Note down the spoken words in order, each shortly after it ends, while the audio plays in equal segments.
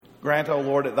Grant, O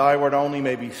Lord, that thy word only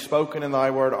may be spoken and thy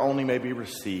word only may be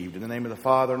received. In the name of the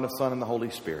Father, and the Son, and the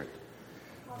Holy Spirit.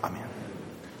 Amen.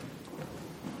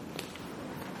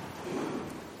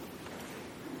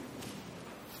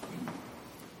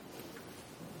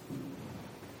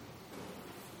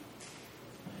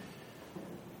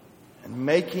 And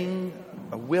making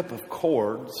a whip of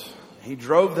cords, he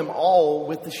drove them all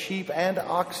with the sheep and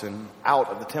oxen out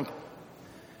of the temple.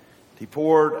 He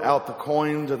poured out the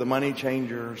coins of the money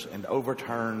changers and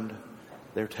overturned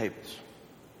their tables.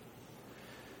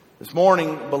 This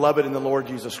morning, beloved in the Lord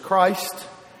Jesus Christ,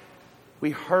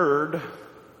 we heard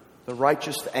the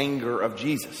righteous anger of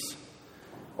Jesus.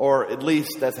 Or at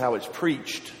least that's how it's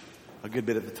preached a good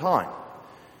bit of the time.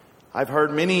 I've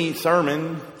heard many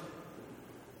sermon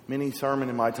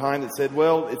in my time that said,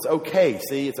 well, it's okay.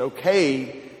 See, it's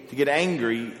okay to get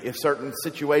angry if certain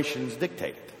situations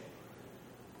dictate it.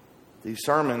 These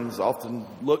sermons often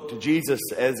look to Jesus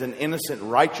as an innocent,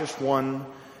 righteous one,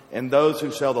 and those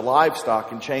who sell the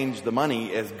livestock and change the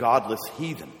money as godless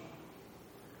heathen.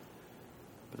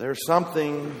 But there's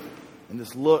something in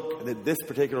this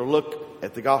particular look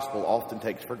at the gospel often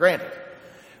takes for granted.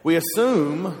 We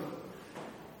assume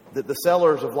that the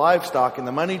sellers of livestock and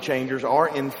the money changers are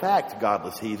in fact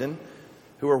godless heathen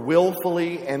who are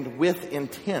willfully and with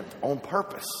intent, on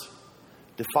purpose,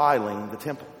 defiling the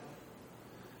temple.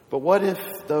 But what if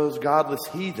those godless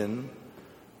heathen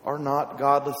are not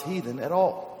godless heathen at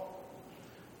all?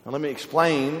 Now let me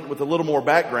explain with a little more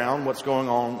background what's going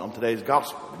on today's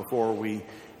gospel before we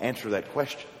answer that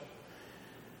question.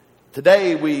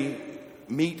 Today we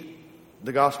meet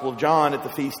the Gospel of John at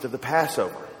the feast of the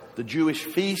Passover, the Jewish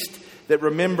feast that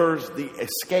remembers the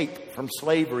escape from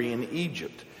slavery in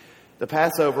Egypt. The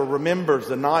Passover remembers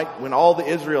the night when all the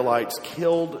Israelites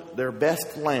killed their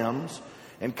best lambs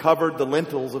and covered the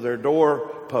lintels of their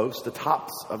doorposts, the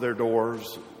tops of their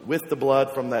doors, with the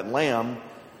blood from that lamb,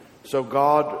 so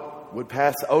God would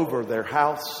pass over their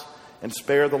house and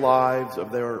spare the lives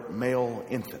of their male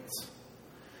infants.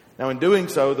 Now, in doing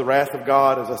so, the wrath of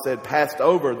God, as I said, passed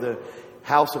over the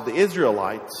house of the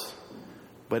Israelites,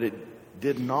 but it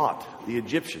did not the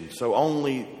Egyptians. So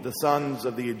only the sons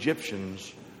of the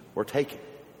Egyptians were taken.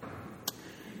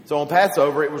 So on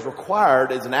Passover, it was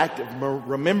required as an act of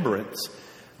remembrance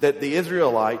that the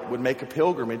Israelite would make a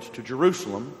pilgrimage to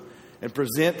Jerusalem and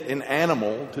present an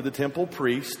animal to the temple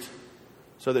priest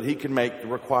so that he could make the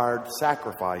required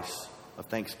sacrifice of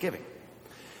thanksgiving.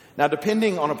 Now,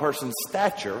 depending on a person's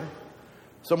stature,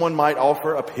 someone might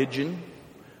offer a pigeon,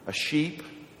 a sheep,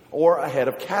 or a head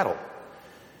of cattle.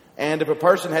 And if a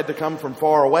person had to come from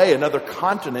far away, another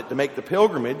continent, to make the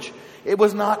pilgrimage, it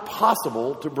was not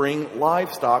possible to bring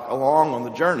livestock along on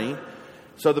the journey,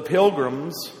 so the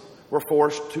pilgrims were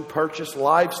forced to purchase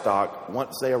livestock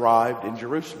once they arrived in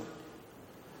Jerusalem.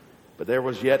 But there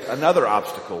was yet another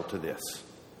obstacle to this.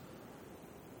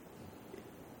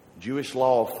 Jewish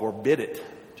law forbid it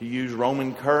to use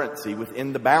Roman currency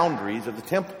within the boundaries of the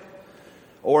temple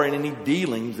or in any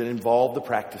dealings that involved the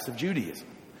practice of Judaism.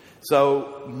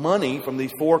 So money from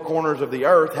these four corners of the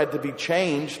earth had to be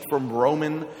changed from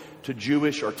Roman to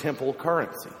Jewish or temple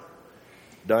currency,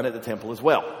 done at the temple as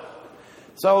well.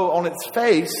 So on its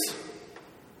face,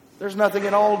 there's nothing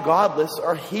at all godless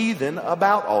or heathen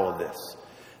about all of this.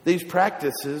 These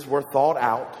practices were thought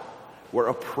out, were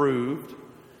approved,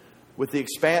 with the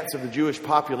expanse of the Jewish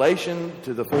population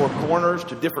to the four corners,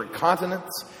 to different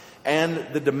continents, and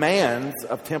the demands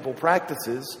of temple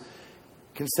practices.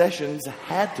 Concessions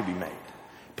had to be made.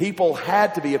 People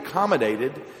had to be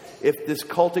accommodated if this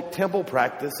cultic temple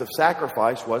practice of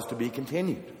sacrifice was to be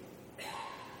continued.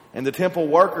 And the temple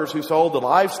workers who sold the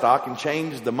livestock and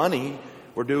changed the money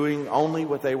were doing only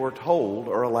what they were told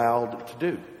or allowed to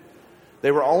do.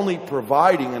 They were only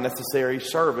providing a necessary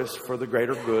service for the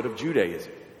greater good of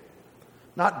Judaism.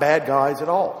 Not bad guys at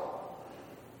all.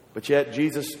 But yet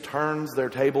Jesus turns their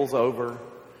tables over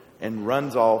and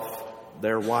runs off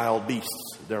their wild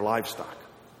beasts, their livestock.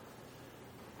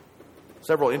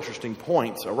 Several interesting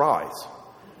points arise.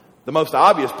 The most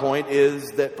obvious point is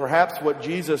that perhaps what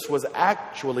Jesus was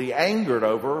actually angered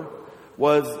over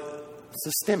was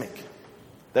systemic.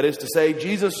 That is to say,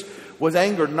 Jesus was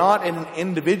angered not at an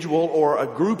individual or a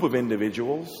group of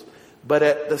individuals, but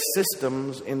at the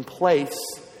systems in place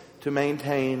to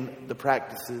maintain the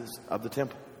practices of the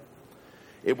temple.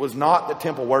 It was not that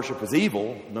temple worship was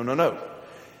evil. No.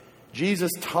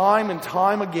 Jesus, time and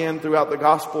time again throughout the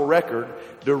gospel record,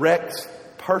 directs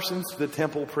persons to the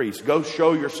temple priest. Go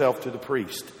show yourself to the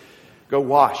priest. Go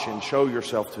wash and show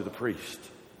yourself to the priest.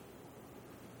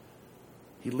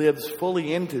 He lives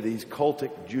fully into these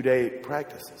cultic Judaic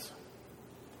practices.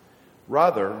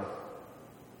 Rather,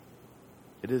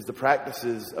 It is the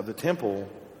practices of the temple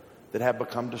that have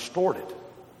become distorted,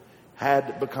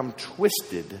 had become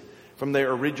twisted from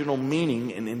their original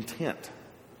meaning and intent.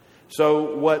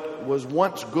 So what was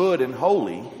once good and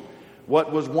holy,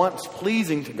 what was once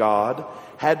pleasing to God,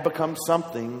 had become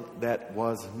something that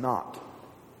was not.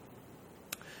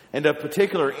 And of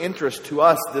particular interest to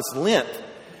us this Lent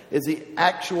is the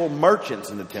actual merchants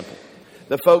in the temple,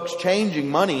 the folks changing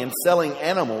money and selling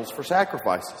animals for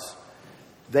sacrifices.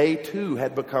 They too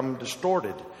had become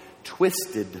distorted,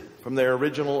 twisted from their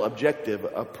original objective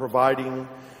of providing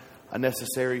a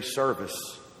necessary service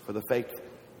for the faithful.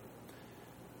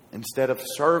 Instead of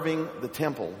serving the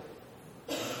temple,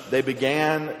 they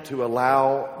began to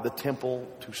allow the temple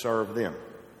to serve them.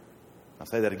 I'll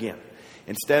say that again.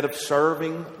 Instead of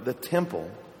serving the temple,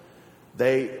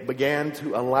 they began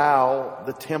to allow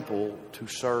the temple to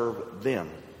serve them.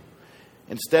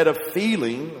 Instead of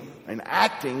feeling and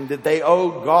acting that they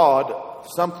owed God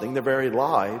something, their very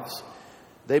lives,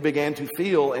 they began to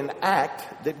feel and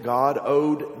act that God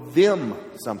owed them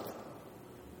something.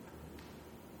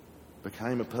 It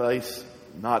became a place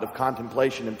not of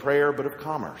contemplation and prayer, but of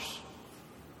commerce.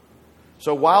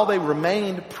 So while they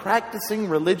remained practicing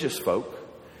religious folk,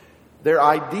 their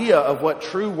idea of what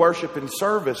true worship and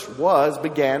service was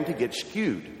began to get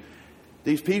skewed.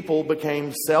 These people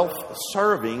became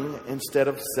self-serving instead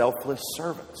of selfless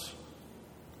servants.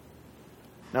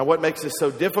 Now, what makes this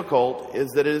so difficult is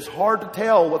that it is hard to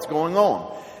tell what's going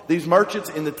on. These merchants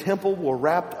in the temple were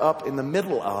wrapped up in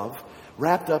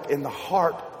the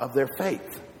heart of their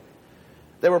faith.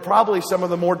 They were probably some of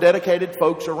the more dedicated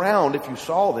folks around if you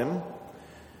saw them.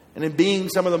 And in being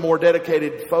some of the more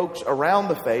dedicated folks around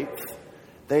the faith,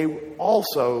 they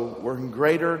also were in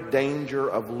greater danger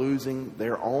of losing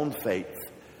their own faith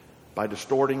by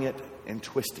distorting it and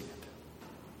twisting it.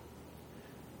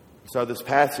 So this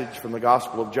passage from the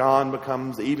Gospel of John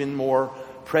becomes even more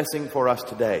pressing for us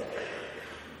today.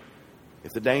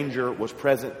 If the danger was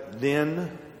present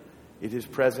then, it is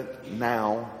present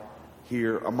now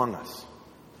here among us.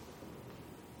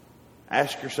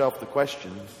 Ask yourself the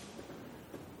question,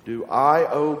 do I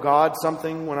owe God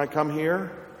something when I come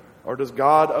here? Or does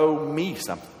God owe me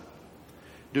something?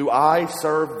 Do I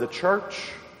serve the church?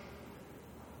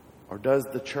 Or does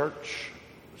the church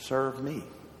serve me?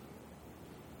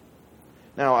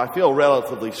 Now, I feel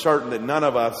relatively certain that none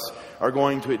of us are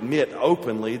going to admit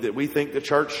openly that we think the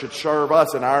church should serve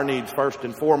us and our needs first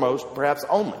and foremost, perhaps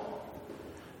only.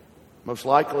 Most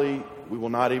likely, we will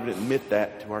not even admit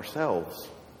that to ourselves.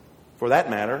 For that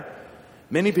matter,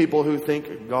 many people who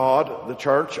think God, the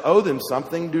church, owe them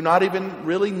something do not even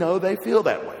really know they feel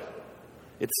that way.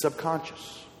 It's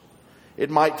subconscious. It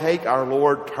might take our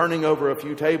Lord turning over a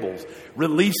few tables,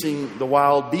 releasing the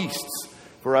wild beasts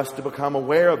for us to become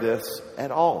aware of this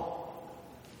at all.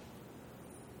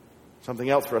 Something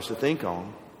else for us to think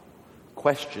on,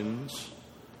 questions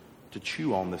to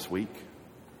chew on this week.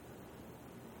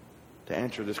 To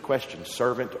answer this question,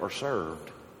 servant or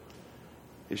served?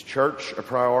 Is church a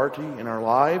priority in our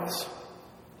lives?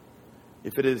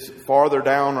 If it is farther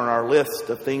down on our list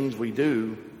of things we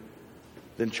do,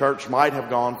 then church might have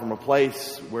gone from a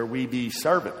place where we be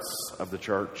servants of the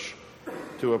church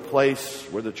to a place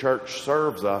where the church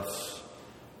serves us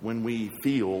when we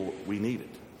feel we need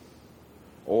it,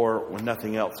 or when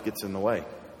nothing else gets in the way.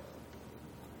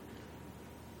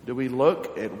 Do we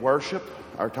look at worship,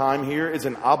 our time here, as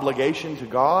an obligation to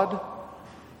God?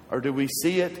 Or do we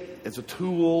see it as a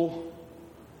tool,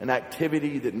 an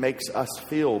activity that makes us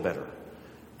feel better,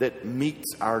 that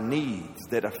meets our needs,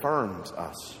 that affirms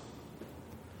us?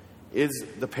 Is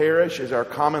the parish, is our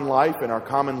common life and our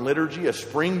common liturgy a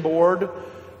springboard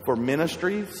for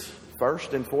ministries,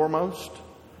 first and foremost?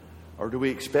 Or do we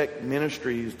expect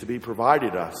ministries to be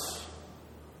provided us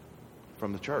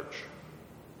from the church?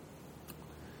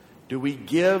 Do we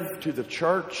give to the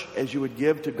church as you would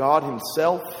give to God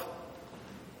Himself?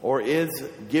 Or is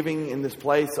giving in this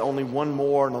place only one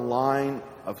more in a line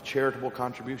of charitable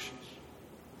contributions?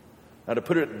 Now, to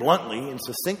put it bluntly and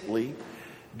succinctly,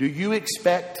 do you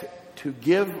expect to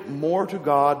give more to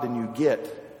God than you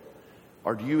get?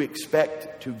 Or do you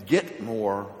expect to get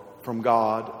more from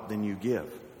God than you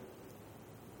give?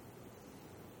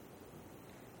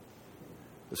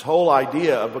 This whole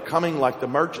idea of becoming like the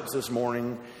merchants this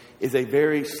morning is a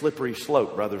very slippery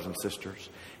slope, brothers and sisters.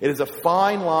 It is a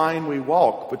fine line we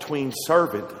walk between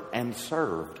servant and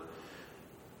served.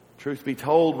 Truth be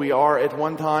told, we are at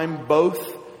one time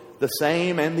both the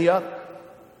same and the other.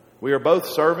 We are both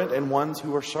servant and ones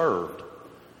who are served.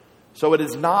 So it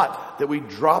is not that we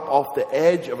drop off the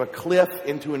edge of a cliff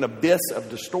into an abyss of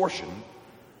distortion.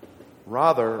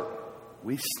 Rather,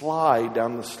 we slide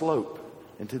down the slope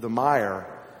into the mire,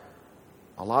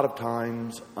 a lot of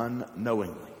times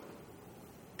unknowingly.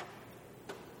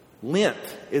 Lent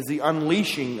is the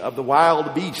unleashing of the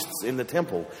wild beasts in the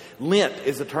temple. Lent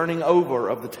is the turning over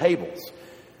of the tables.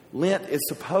 Lent is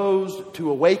supposed to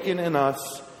awaken in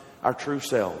us our true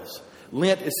selves.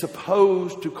 Lent is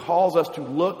supposed to cause us to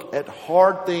look at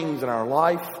hard things in our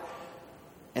life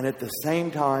and at the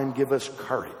same time give us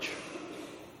courage.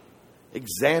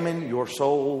 Examine your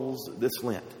souls this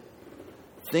Lent.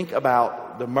 Think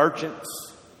about the merchants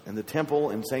in the temple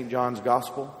in St. John's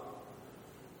Gospel.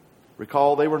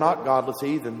 Recall they were not godless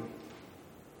heathen,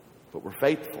 but were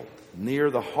faithful,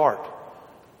 near the heart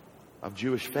of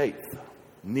Jewish faith,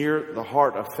 near the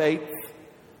heart of faith,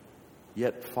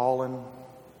 yet fallen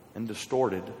and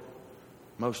distorted,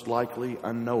 most likely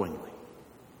unknowingly.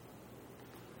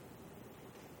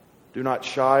 Do not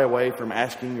shy away from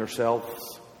asking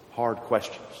yourselves hard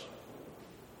questions.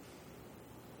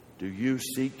 Do you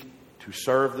seek to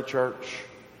serve the church,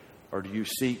 or do you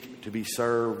seek to be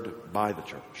served by the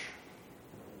church?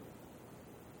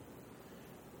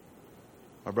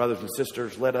 My brothers and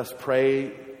sisters, let us pray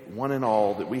one and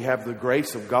all that we have the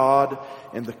grace of God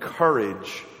and the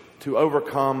courage to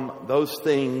overcome those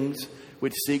things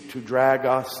which seek to drag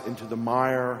us into the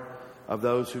mire of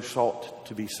those who sought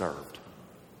to be served.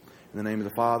 In the name of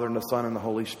the Father, and the Son, and the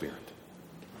Holy Spirit.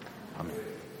 Amen.